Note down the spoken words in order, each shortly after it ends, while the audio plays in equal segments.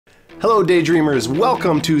Hello Daydreamers,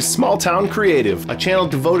 welcome to Small Town Creative, a channel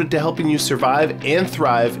devoted to helping you survive and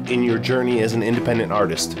thrive in your journey as an independent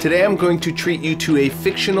artist. Today I'm going to treat you to a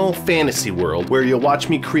fictional fantasy world where you'll watch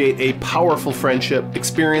me create a powerful friendship,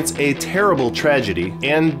 experience a terrible tragedy,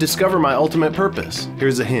 and discover my ultimate purpose.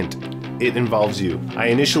 Here's a hint. It involves you. I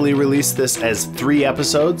initially released this as 3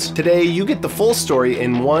 episodes. Today, you get the full story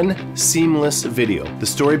in one seamless video. The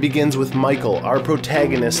story begins with Michael, our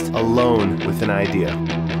protagonist, alone with an idea.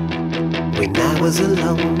 When I was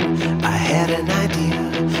alone, I had an idea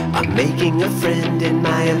of making a friend in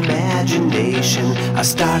my imagination. I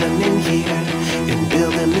start him in here and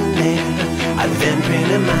build him in there. I then print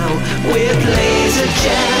him out with laser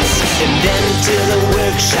jets and then to the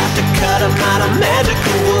workshop to cut him out of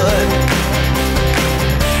magical wood.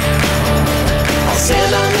 I'll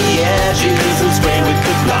sand on the edges and spray with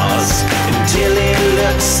the gloss until it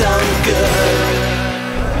looks so good.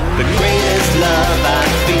 The greatest love I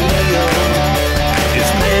feel is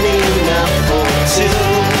many enough for two.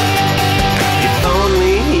 If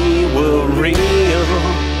only he were real,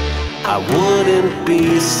 I wouldn't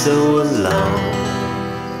be so alone.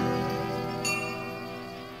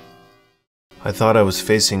 I thought I was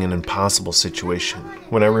facing an impossible situation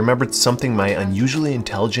when I remembered something my unusually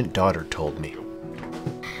intelligent daughter told me.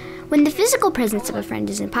 When the physical presence of a friend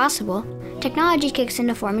is impossible, technology kicks in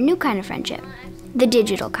to form a new kind of friendship. The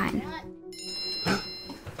digital kind.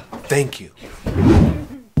 Thank you.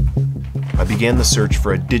 I began the search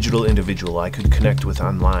for a digital individual I could connect with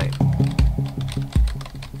online.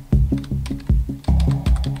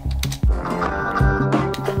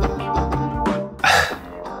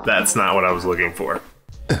 That's not what I was looking for.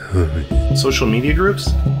 Social media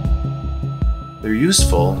groups? They're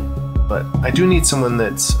useful, but I do need someone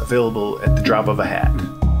that's available at the drop of a hat.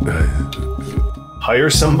 Hire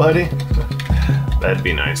somebody? That'd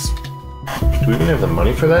be nice. Do we even have the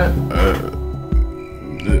money for that?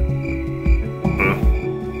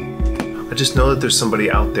 I just know that there's somebody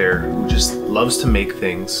out there who just loves to make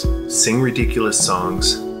things, sing ridiculous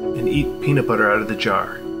songs, and eat peanut butter out of the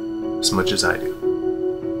jar as much as I do.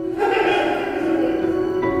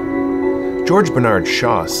 George Bernard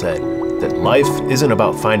Shaw said that life isn't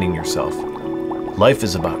about finding yourself. Life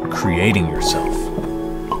is about creating yourself.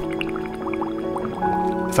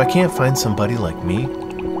 If I can't find somebody like me,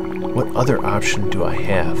 what other option do I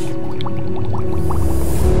have?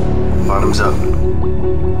 Bottoms up.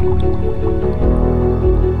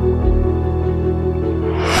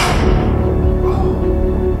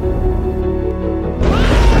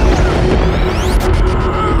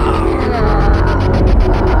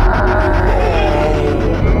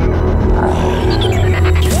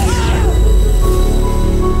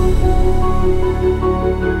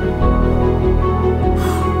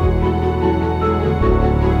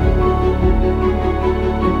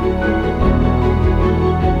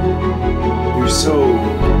 So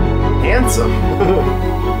handsome.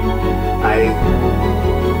 I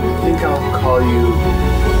think I'll call you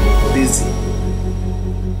Busy.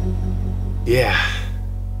 Yeah,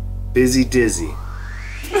 Busy Dizzy.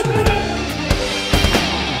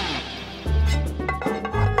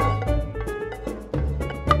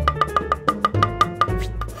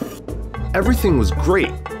 Everything was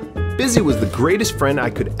great. Busy was the greatest friend I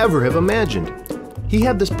could ever have imagined. He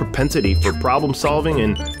had this propensity for problem solving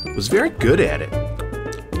and was very good at it.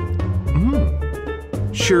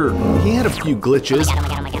 Sure, he had a few glitches,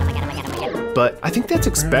 but I think that's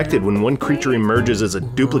expected when one creature emerges as a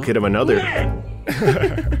duplicate of another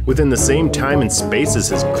within the same time and space as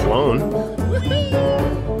his clone.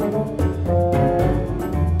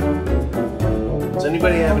 Does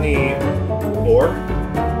anybody have any ore?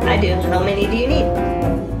 I do. How many do you need?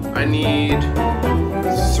 I need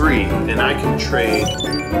 3, and I can trade.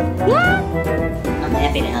 I'm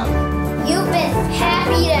happy to help. You've been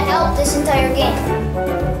happy to help this entire game.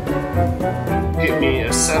 Get me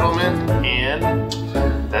a settlement, and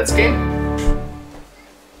that's game.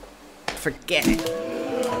 Forget it.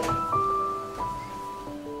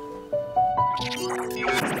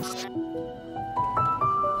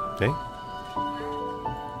 Okay.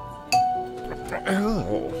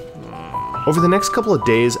 Over the next couple of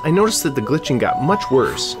days, I noticed that the glitching got much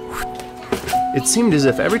worse. It seemed as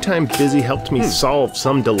if every time Busy helped me solve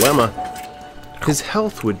some dilemma, his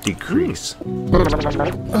health would decrease.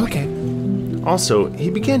 Okay. Also, he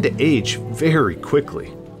began to age very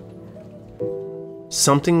quickly.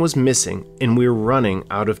 Something was missing, and we were running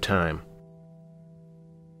out of time.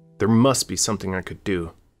 There must be something I could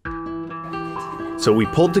do. So we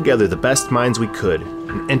pulled together the best minds we could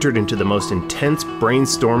and entered into the most intense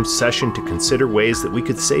brainstorm session to consider ways that we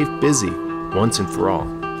could save Busy once and for all.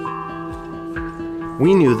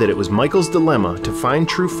 We knew that it was Michael's dilemma to find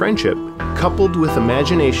true friendship, coupled with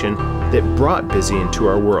imagination that brought Busy into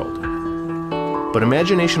our world. But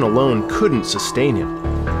imagination alone couldn't sustain him.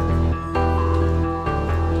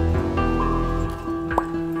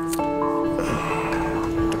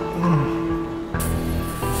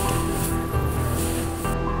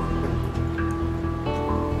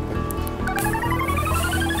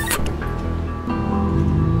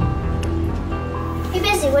 Hey,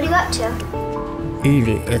 Busy, what are you up to?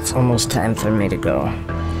 Evie, it's almost time for me to go.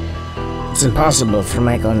 It's impossible for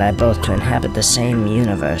Michael and I both to inhabit the same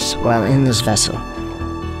universe while in this vessel.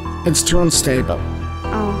 It's too unstable.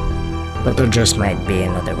 Oh. But there just might be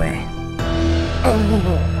another way.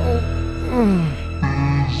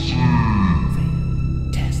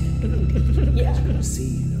 Fantastic. Yeah.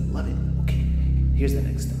 See, love it. Okay, here's the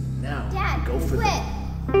next step. Now, Dad, go for quit.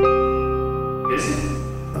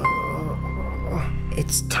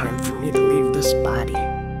 It's time for me to leave this body.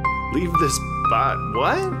 Leave this spot.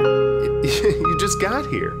 What? You just got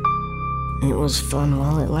here. It was fun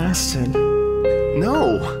while it lasted.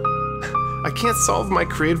 No. I can't solve my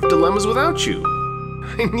creative dilemmas without you.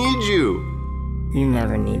 I need you. You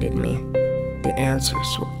never needed me. The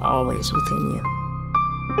answers were always within you.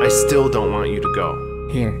 I still don't want you to go.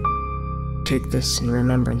 Here, take this in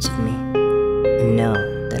remembrance of me, and know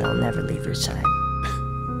that I'll never leave your side.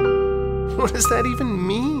 What does that even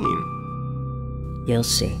mean? You'll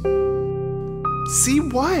see. See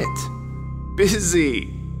what? Busy.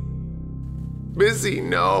 Busy,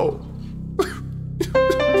 no.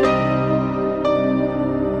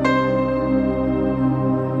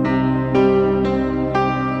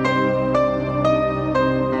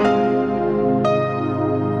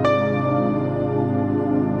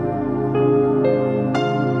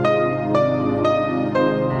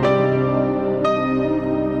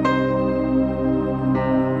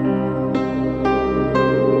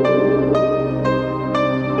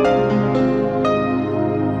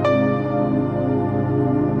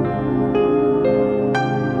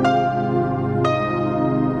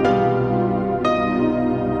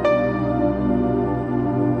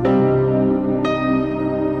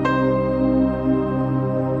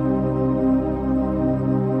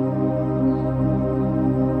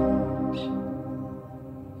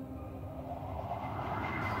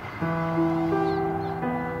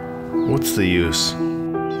 What's the use?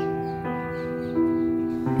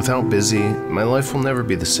 Without Busy, my life will never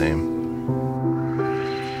be the same.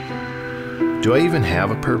 Do I even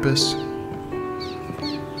have a purpose?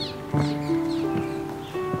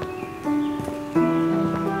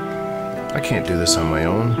 I can't do this on my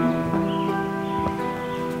own.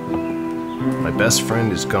 My best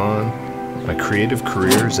friend is gone, my creative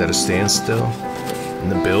career is at a standstill,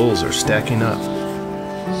 and the bills are stacking up.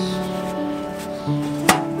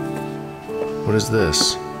 What is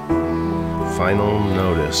this? Final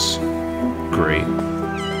notice. Great.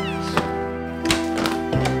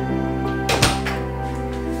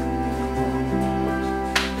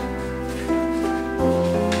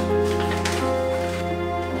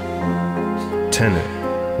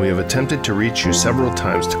 Tenant, we have attempted to reach you several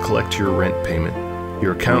times to collect your rent payment.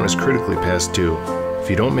 Your account is critically past due. If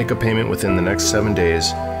you don't make a payment within the next 7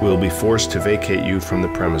 days, we will be forced to vacate you from the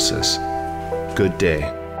premises. Good day.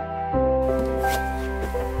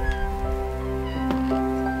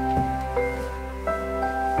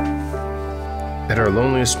 At our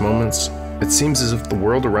loneliest moments, it seems as if the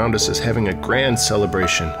world around us is having a grand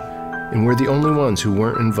celebration, and we're the only ones who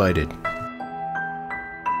weren't invited.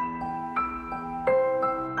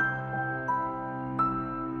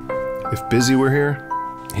 If Busy were here,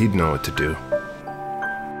 he'd know what to do.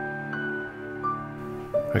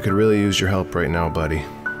 I could really use your help right now, buddy.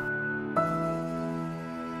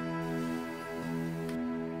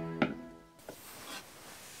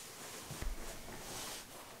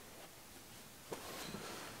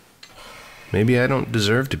 Maybe I don't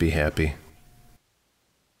deserve to be happy.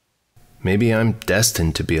 Maybe I'm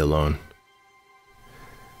destined to be alone.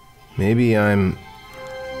 Maybe I'm...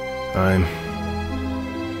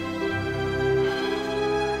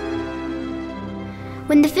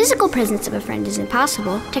 When the physical presence of a friend is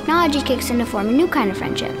impossible, technology kicks in to form a new kind of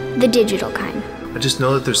friendship, the digital kind. I just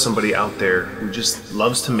know that there's somebody out there who just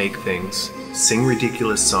loves to make things, sing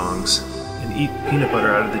ridiculous songs, and eat peanut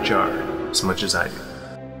butter out of the jar as much as I do.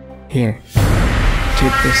 Here,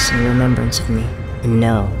 take this in remembrance of me, and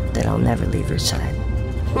know that I'll never leave your side.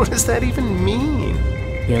 What does that even mean?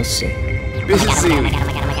 You'll see. Busy!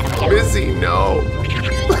 Busy, no!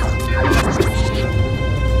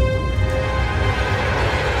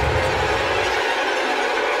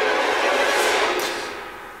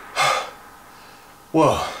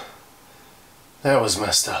 Whoa. That was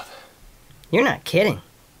messed up. You're not kidding.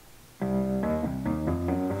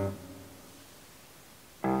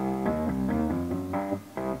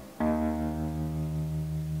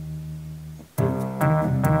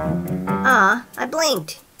 Ah, I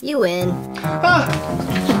blinked. You win. Ah!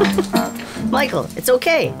 Michael, it's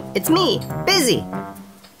okay. It's me, Busy.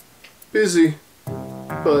 Busy.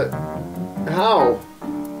 But how?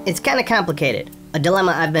 It's kind of complicated. A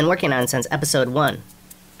dilemma I've been working on since episode 1.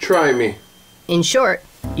 Try me. In short,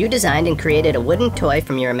 you designed and created a wooden toy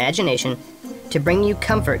from your imagination to bring you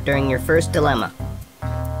comfort during your first dilemma.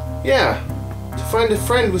 Yeah, to find a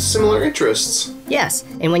friend with similar interests. Yes,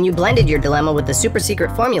 and when you blended your dilemma with the super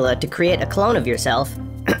secret formula to create a clone of yourself,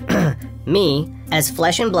 me, as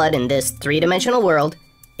flesh and blood in this 3-dimensional world,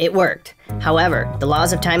 it worked. However, the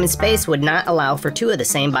laws of time and space would not allow for 2 of the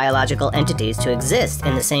same biological entities to exist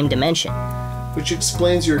in the same dimension. Which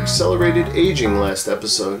explains your accelerated aging last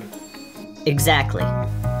episode. Exactly.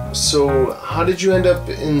 So, how did you end up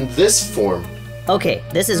in this form? Okay,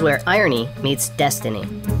 this is where irony meets destiny.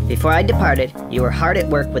 Before I departed, you were hard at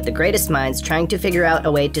work with the greatest minds trying to figure out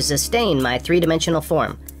a way to sustain my 3-dimensional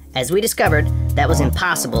form. As we discovered, that was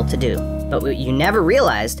impossible to do. But what you never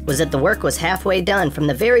realized was that the work was halfway done from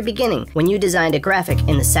the very beginning when you designed a graphic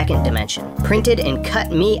in the 2nd dimension, printed and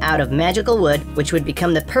cut me out of magical wood, which would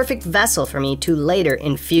become the perfect vessel for me to later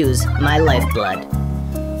infuse my lifeblood.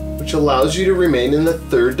 Which allows you to remain in the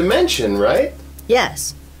 3rd dimension, right?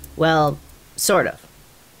 Yes. Well, sort of.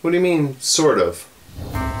 What do you mean, sort of?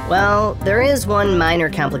 Well, there is one minor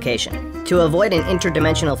complication. To avoid an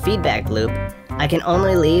interdimensional feedback loop, I can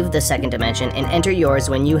only leave the 2nd dimension and enter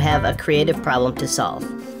yours when you have a creative problem to solve.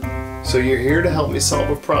 So you're here to help me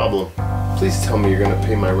solve a problem. Please tell me you're gonna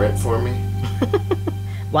pay my rent for me.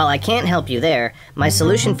 While I can't help you there, my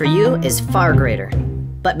solution for you is far greater.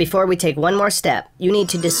 But before we take one more step, you need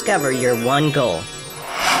to discover your one goal.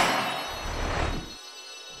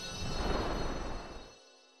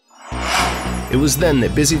 It was then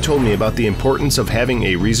that Busy told me about the importance of having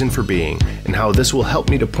a reason for being, and how this will help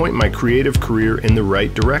me to point my creative career in the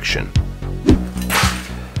right direction.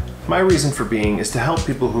 My reason for being is to help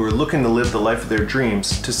people who are looking to live the life of their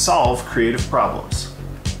dreams to solve creative problems.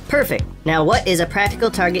 Perfect. Now what is a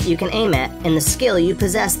practical target you can aim at and the skill you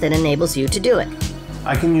possess that enables you to do it?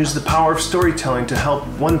 I can use the power of storytelling to help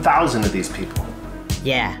 1,000 of these people.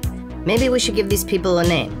 Yeah. Maybe we should give these people a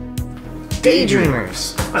name.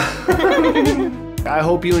 Daydreamers. I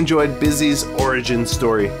hope you enjoyed Busy's origin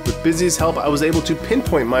story. With Busy's help, I was able to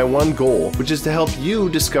pinpoint my one goal, which is to help you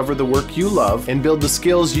discover the work you love and build the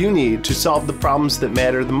skills you need to solve the problems that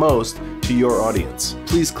matter the most to your audience.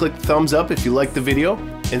 Please click thumbs up if you liked the video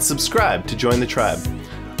and subscribe to join the tribe.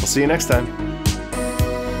 I'll see you next time.